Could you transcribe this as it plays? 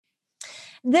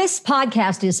This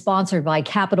podcast is sponsored by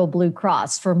Capital Blue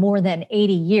Cross. For more than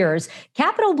 80 years,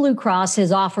 Capital Blue Cross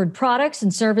has offered products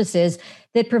and services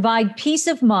that provide peace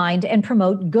of mind and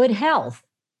promote good health.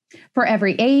 For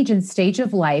every age and stage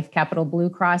of life, Capital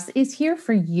Blue Cross is here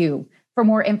for you. For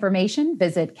more information,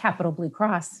 visit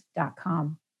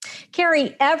capitalbluecross.com.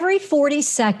 Carrie, every 40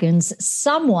 seconds,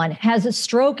 someone has a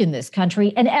stroke in this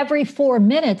country, and every 4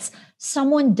 minutes,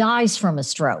 someone dies from a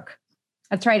stroke.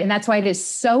 That's right. And that's why it is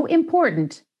so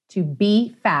important to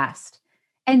be fast.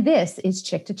 And this is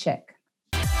Chick to Chick.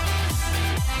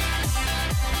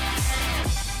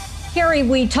 Carrie,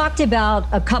 we talked about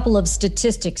a couple of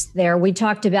statistics there. We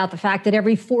talked about the fact that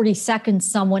every 40 seconds,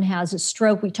 someone has a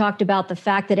stroke. We talked about the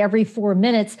fact that every 4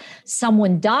 minutes,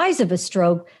 someone dies of a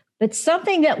stroke. But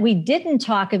something that we didn't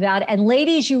talk about, and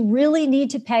ladies, you really need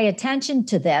to pay attention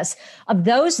to this, of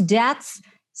those deaths,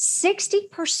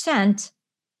 60%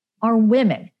 are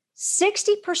women.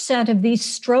 60% of these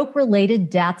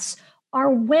stroke-related deaths are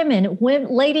women.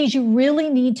 Ladies, you really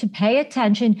need to pay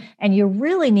attention, and you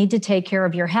really need to take care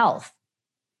of your health.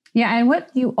 Yeah, and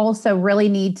what you also really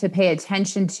need to pay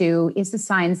attention to is the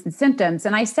signs and symptoms.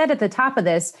 And I said at the top of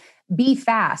this, be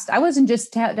fast. I wasn't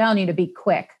just telling you to be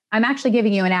quick. I'm actually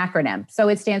giving you an acronym. So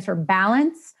it stands for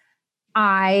balance,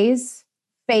 eyes,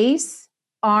 face,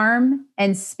 arm,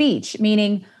 and speech,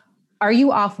 meaning, are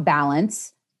you off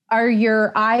balance? Are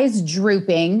your eyes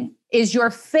drooping? Is your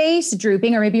face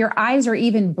drooping? Or maybe your eyes are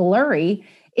even blurry.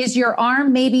 Is your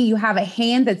arm, maybe you have a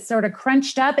hand that's sort of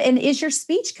crunched up? And is your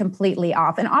speech completely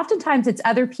off? And oftentimes it's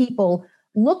other people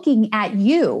looking at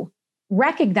you,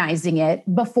 recognizing it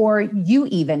before you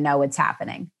even know it's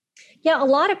happening. Yeah, a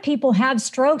lot of people have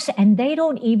strokes and they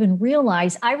don't even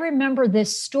realize. I remember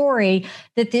this story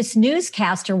that this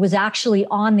newscaster was actually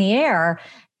on the air,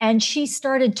 and she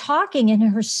started talking and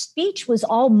her speech was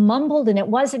all mumbled and it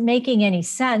wasn't making any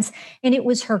sense. And it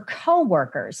was her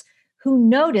coworkers who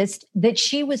noticed that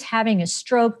she was having a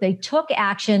stroke. They took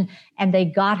action and they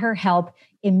got her help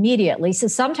immediately. So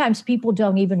sometimes people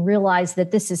don't even realize that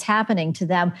this is happening to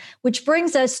them, which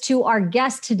brings us to our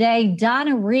guest today,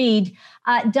 Donna Reed.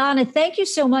 Donna, thank you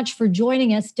so much for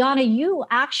joining us. Donna, you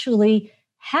actually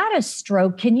had a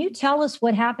stroke. Can you tell us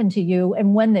what happened to you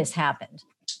and when this happened?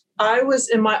 I was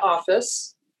in my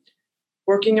office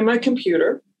working in my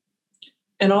computer,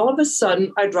 and all of a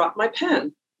sudden I dropped my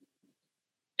pen.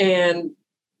 And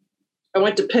I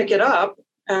went to pick it up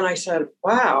and I said,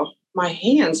 wow, my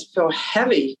hands feel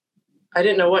heavy. I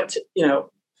didn't know what to,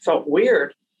 felt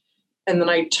weird. And then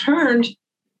I turned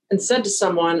and said to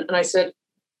someone, and I said,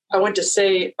 I went to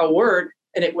say a word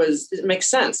and it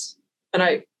makes sense. And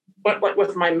I went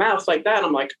with my mouth like that.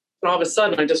 I'm like, and all of a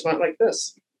sudden I just went like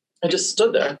this. I just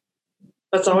stood there.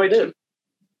 That's all I did.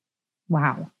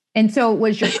 Wow. And so it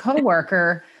was your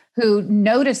coworker who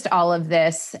noticed all of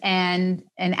this and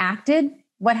acted?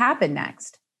 What happened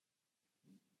next?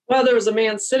 Well, there was a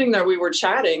man sitting there. We were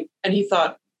chatting and he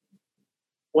thought,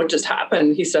 what just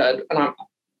happened? He said, and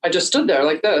I just stood there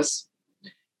like this.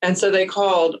 And so they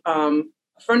called a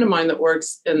friend of mine that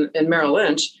works in Merrill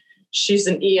Lynch. She's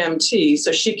an EMT.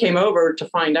 So she came over to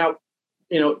find out,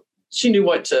 she knew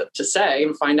what to say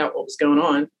and find out what was going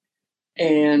on.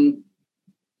 And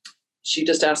she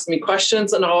just asked me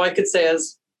questions, and all I could say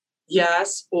is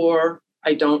yes, or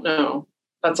I don't know.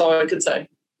 That's all I could say.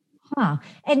 Huh.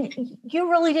 And you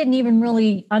really didn't even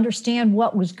really understand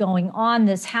what was going on.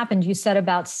 This happened, you said,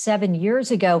 about 7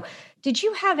 years ago. Did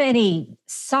you have any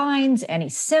signs, any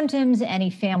symptoms, any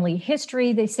family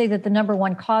history? They say that the number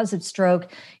one cause of stroke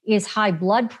is high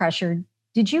blood pressure.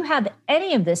 Did you have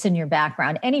any of this in your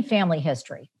background, any family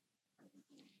history?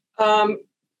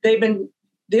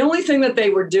 The only thing that they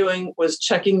were doing was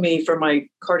checking me for my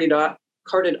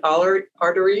carotid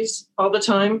arteries all the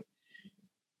time.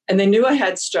 And they knew I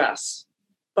had stress.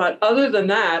 But other than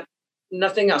that,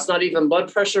 nothing else, not even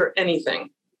blood pressure, anything.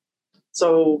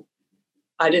 So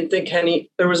I didn't think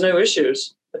there was no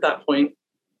issues at that point.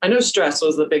 I know stress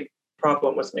was the big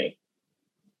problem with me,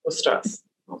 with stress.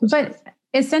 But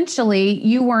essentially,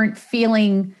 you weren't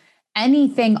feeling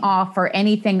anything off or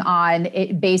anything on.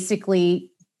 It basically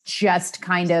just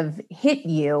kind of hit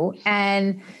you.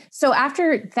 And so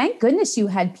thank goodness you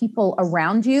had people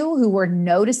around you who were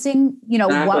noticing,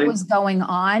 Exactly. What was going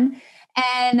on.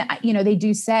 And, they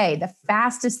do say the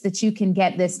fastest that you can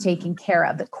get this taken care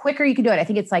of, the quicker you can do it. I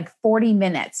think it's like 40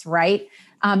 minutes, right?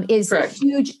 Is Correct.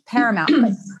 Huge paramount.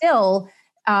 But still,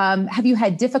 have you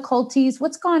had difficulties?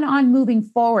 What's gone on moving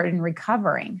forward and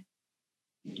recovering?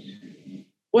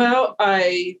 Well,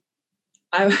 I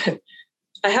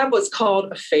have what's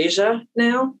called aphasia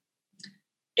now,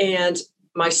 and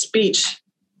my speech,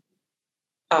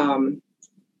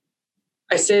 I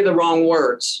I say the wrong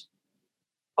words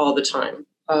all the time.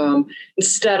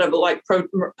 Instead of like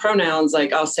pronouns,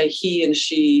 like I'll say he and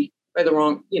she, by the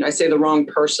wrong, I say the wrong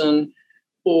person,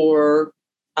 or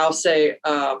I'll say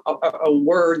a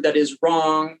word that is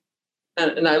wrong.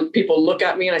 And people look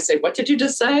at me and I say, what did you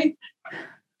just say?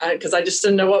 Because I just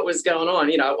didn't know what was going on.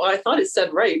 Well, I thought it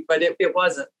said right, but it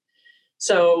wasn't.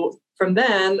 So from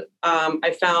then,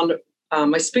 I found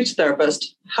my speech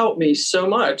therapist helped me so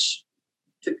much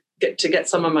to get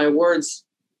some of my words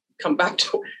come back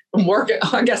to and work,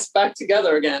 I guess, back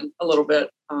together again a little bit.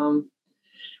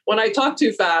 When I talk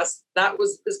too fast,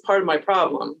 is part of my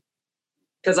problem,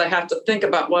 because I have to think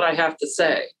about what I have to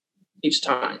say each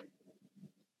time.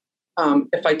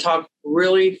 If I talk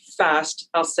really fast,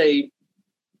 I'll say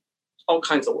all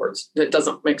kinds of words that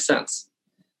doesn't make sense.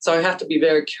 So I have to be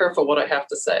very careful what I have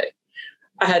to say.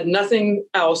 I had nothing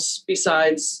else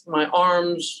besides my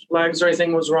arms, legs, or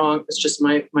anything was wrong. It's just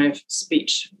my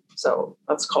speech. So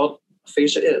that's called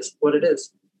aphasia, is what it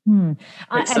is. And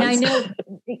I know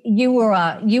you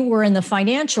were in the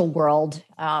financial world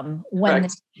when Correct.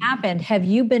 this happened. Have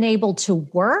you been able to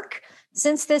work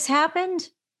since this happened?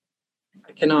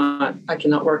 I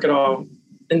cannot work at all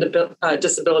in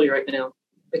disability right now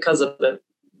because of it.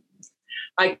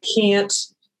 I can't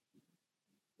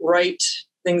write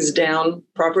things down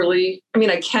properly. I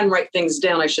mean, I can write things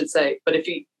down, I should say, but if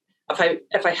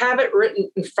I have it written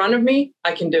in front of me,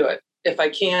 I can do it. If I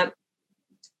can't,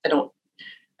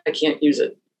 I can't use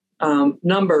it.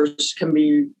 Numbers can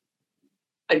be,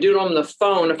 I do it on the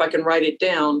phone if I can write it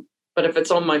down, but if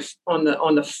it's on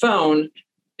the phone,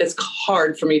 it's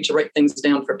hard for me to write things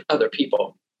down for other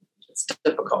people. It's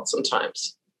difficult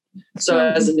sometimes. So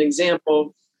as an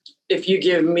example, if you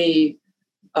give me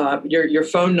your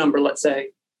phone number, let's say,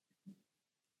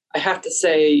 I have to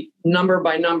say number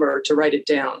by number to write it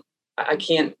down. I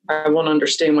won't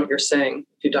understand what you're saying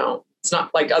if you don't. It's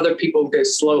not like other people go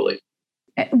slowly.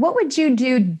 What would you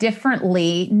do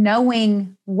differently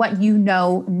knowing what you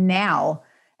know now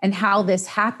and how this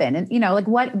happened? And, like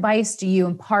what advice do you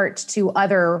impart to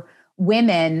other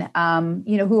women,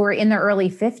 who are in their early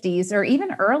 50s or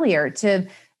even earlier to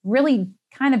really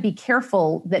kind of be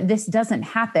careful that this doesn't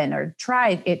happen or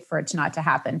try it for it not to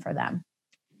happen for them?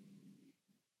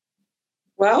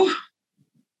 Well,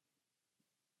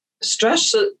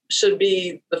 stress should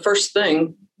be the first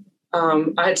thing.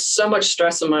 I had so much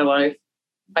stress in my life.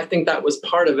 I think that was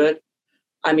part of it.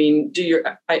 I mean,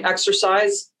 I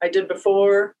exercise. I did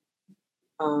before.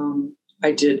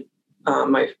 I did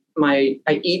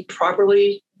I eat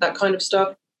properly, that kind of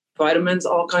stuff, vitamins,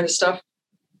 all kind of stuff.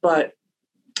 But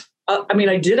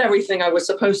I did everything I was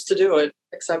supposed to do it,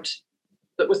 except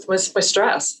that with my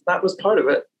stress, that was part of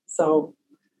it. So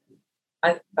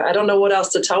I don't know what else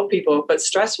to tell people, but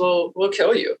stress will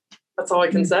kill you. That's all I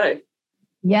can say.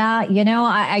 Yeah.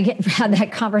 I had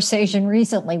that conversation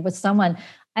recently with someone.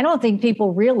 I don't think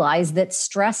people realize that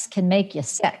stress can make you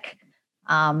sick.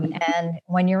 And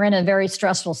when you're in a very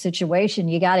stressful situation,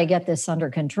 you got to get this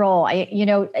under control.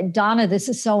 Donna, this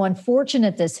is so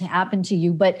unfortunate this happened to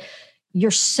you, but you're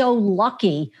so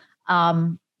lucky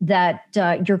that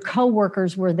your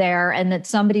coworkers were there and that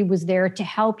somebody was there to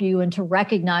help you and to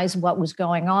recognize what was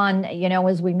going on.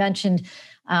 As we mentioned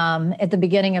at the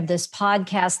beginning of this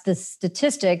podcast, the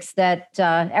statistics that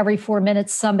every 4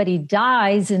 minutes somebody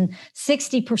dies, and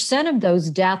 60% of those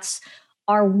deaths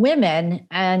are women.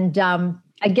 And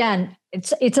again,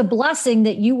 it's a blessing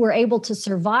that you were able to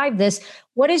survive this.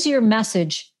 What is your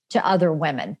message to other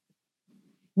women?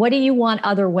 What do you want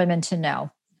other women to know?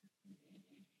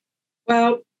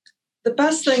 Well, the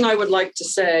best thing I would like to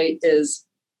say is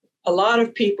a lot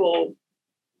of people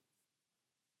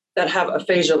that have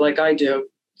aphasia like I do,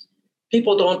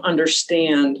 people don't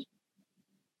understand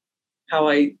how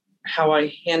I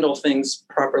handle things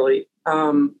properly.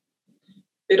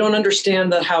 They don't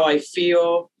understand how I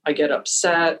feel. I get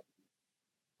upset.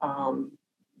 The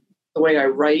way I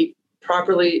write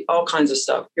properly, all kinds of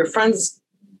stuff. Your friends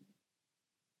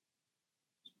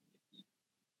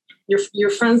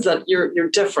that you're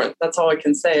different. That's all I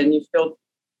can say. And you feel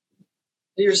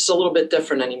you're just a little bit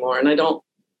different anymore. And they don't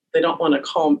want to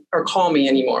call me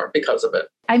anymore because of it.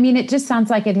 I mean, it just sounds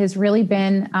like it has really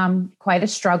been quite a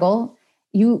struggle.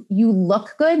 You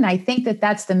look good. And I think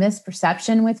that's the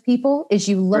misperception with people is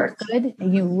you look good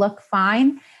and you look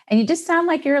fine. And you just sound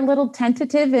like you're a little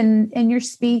tentative in your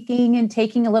speaking and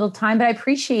taking a little time. But I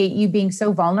appreciate you being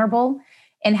so vulnerable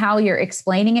and how you're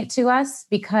explaining it to us,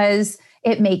 because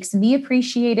it makes me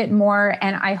appreciate it more.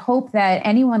 And I hope that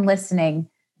anyone listening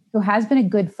who has been a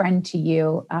good friend to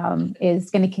you is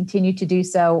going to continue to do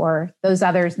so, or those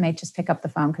others may just pick up the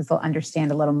phone because they'll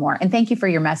understand a little more. And thank you for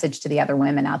your message to the other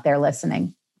women out there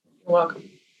listening. You're welcome.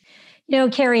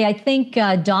 Carrie, I think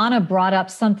Donna brought up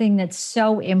something that's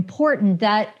so important,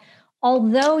 that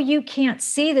although you can't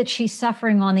see that she's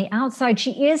suffering on the outside,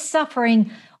 she is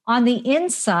suffering on the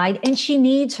inside, and she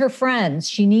needs her friends.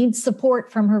 She needs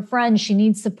support from her friends. She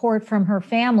needs support from her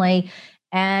family.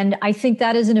 And I think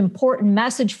that is an important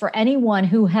message for anyone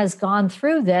who has gone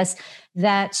through this,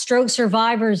 that stroke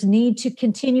survivors need to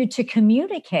continue to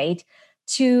communicate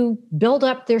to build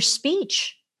up their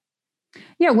speech.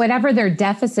 Yeah, whatever their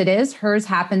deficit is, hers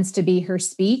happens to be her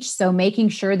speech. So making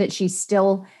sure that she's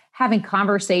still having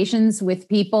conversations with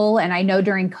people. And I know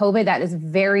during COVID, that is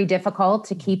very difficult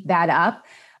to keep that up.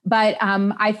 But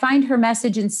I find her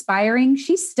message inspiring.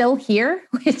 She's still here,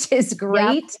 which is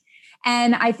great. Yep.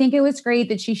 And I think it was great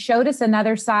that she showed us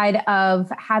another side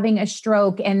of having a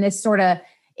stroke and this sort of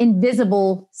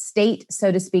invisible state,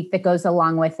 so to speak, that goes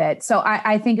along with it. So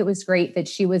I think it was great that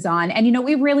she was on. And,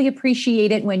 we really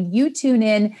appreciate it when you tune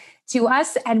in to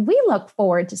us. And we look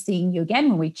forward to seeing you again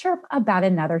when we chirp about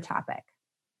another topic.